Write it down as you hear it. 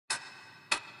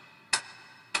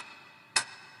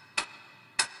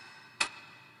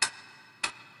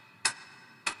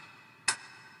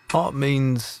Art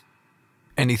means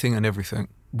anything and everything.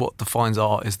 What defines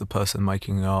art is the person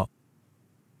making art.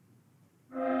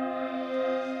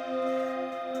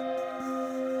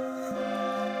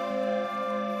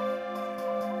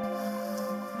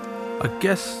 I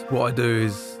guess what I do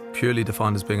is purely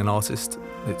defined as being an artist.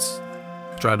 It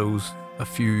straddles a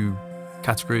few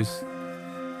categories: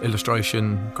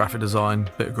 illustration, graphic design,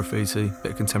 bit of graffiti,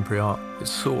 bit of contemporary art.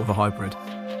 It's sort of a hybrid.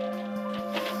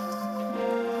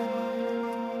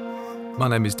 My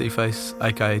name is D-Face,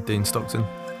 aka Dean Stockton.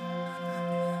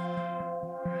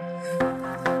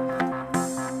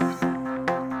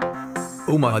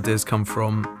 All my ideas come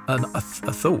from a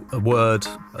thought, a word,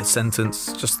 a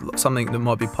sentence, just something that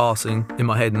might be passing in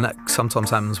my head, and that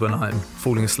sometimes happens when I'm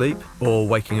falling asleep or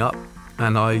waking up,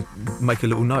 and I make a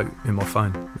little note in my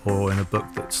phone or in a book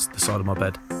that's the side of my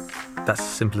bed. That's as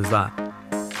simple as that.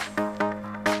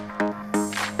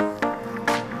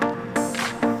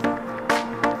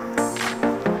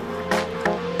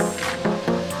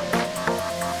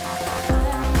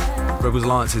 Rebels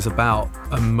Alliance is about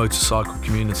a motorcycle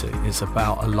community. It's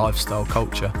about a lifestyle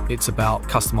culture. It's about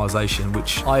customisation,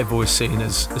 which I've always seen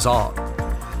as art.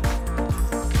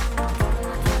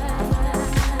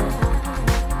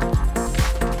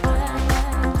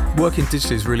 Working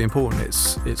digitally is really important.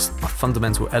 It's a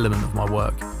fundamental element of my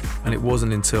work. And it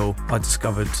wasn't until I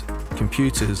discovered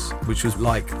computers, which was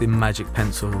like the magic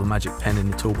pencil, the magic pen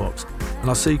in the toolbox. And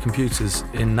I see computers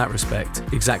in that respect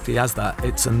exactly as that.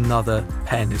 It's another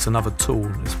pen, it's another tool.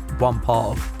 It's one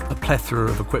part of a plethora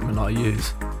of equipment I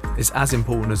use. It's as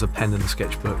important as a pen and a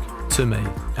sketchbook to me,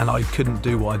 and I couldn't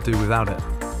do what I do without it.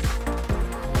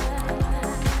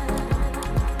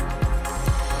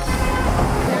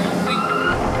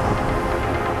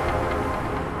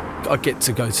 I get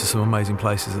to go to some amazing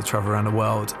places. I travel around the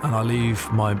world and I leave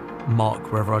my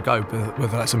mark wherever I go,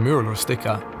 whether that's a mural or a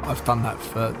sticker. I've done that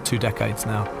for 2 decades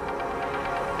now.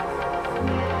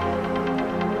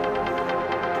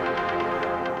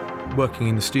 Working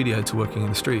in the studio to working in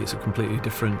the street is a completely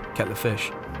different kettle of fish.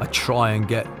 I try and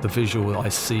get the visual I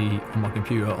see on my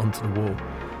computer onto the wall.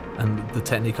 And the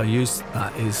technique I use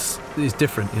that is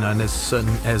different, and there's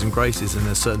certain airs and graces and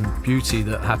there's certain beauty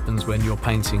that happens when you're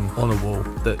painting on a wall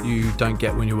that you don't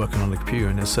get when you're working on a computer,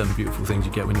 and there's certain beautiful things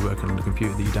you get when you're working on a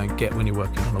computer that you don't get when you're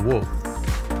working on a wall.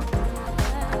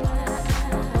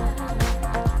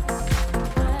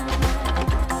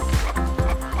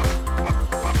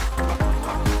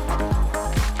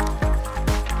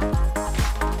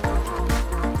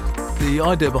 The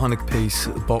idea behind a piece,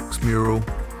 a box, mural,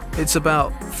 it's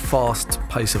about fast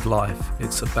pace of life.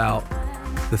 It's about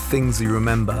the things you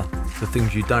remember, the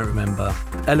things you don't remember,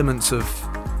 elements of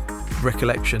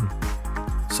recollection.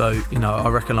 So, I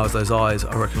recognise those eyes,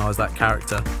 I recognise that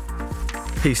character,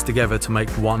 pieced together to make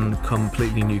one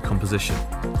completely new composition.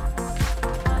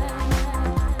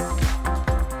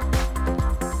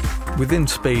 Within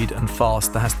speed and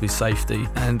fast, there has to be safety,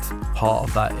 and part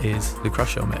of that is the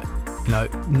crash helmet.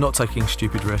 Not taking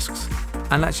stupid risks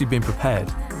and actually being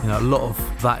prepared. A lot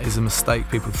of that is a mistake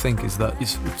people think, is that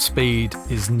speed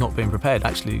is not being prepared.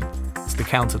 Actually, it's the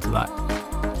counter to that.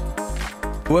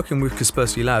 Working with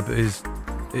Kaspersky Lab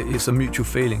it's a mutual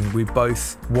feeling. We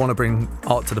both want to bring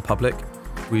art to the public.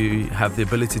 We have the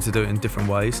ability to do it in different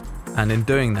ways. And in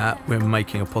doing that, we're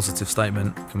making a positive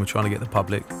statement, and we're trying to get the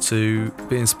public to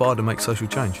be inspired and make social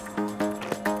change.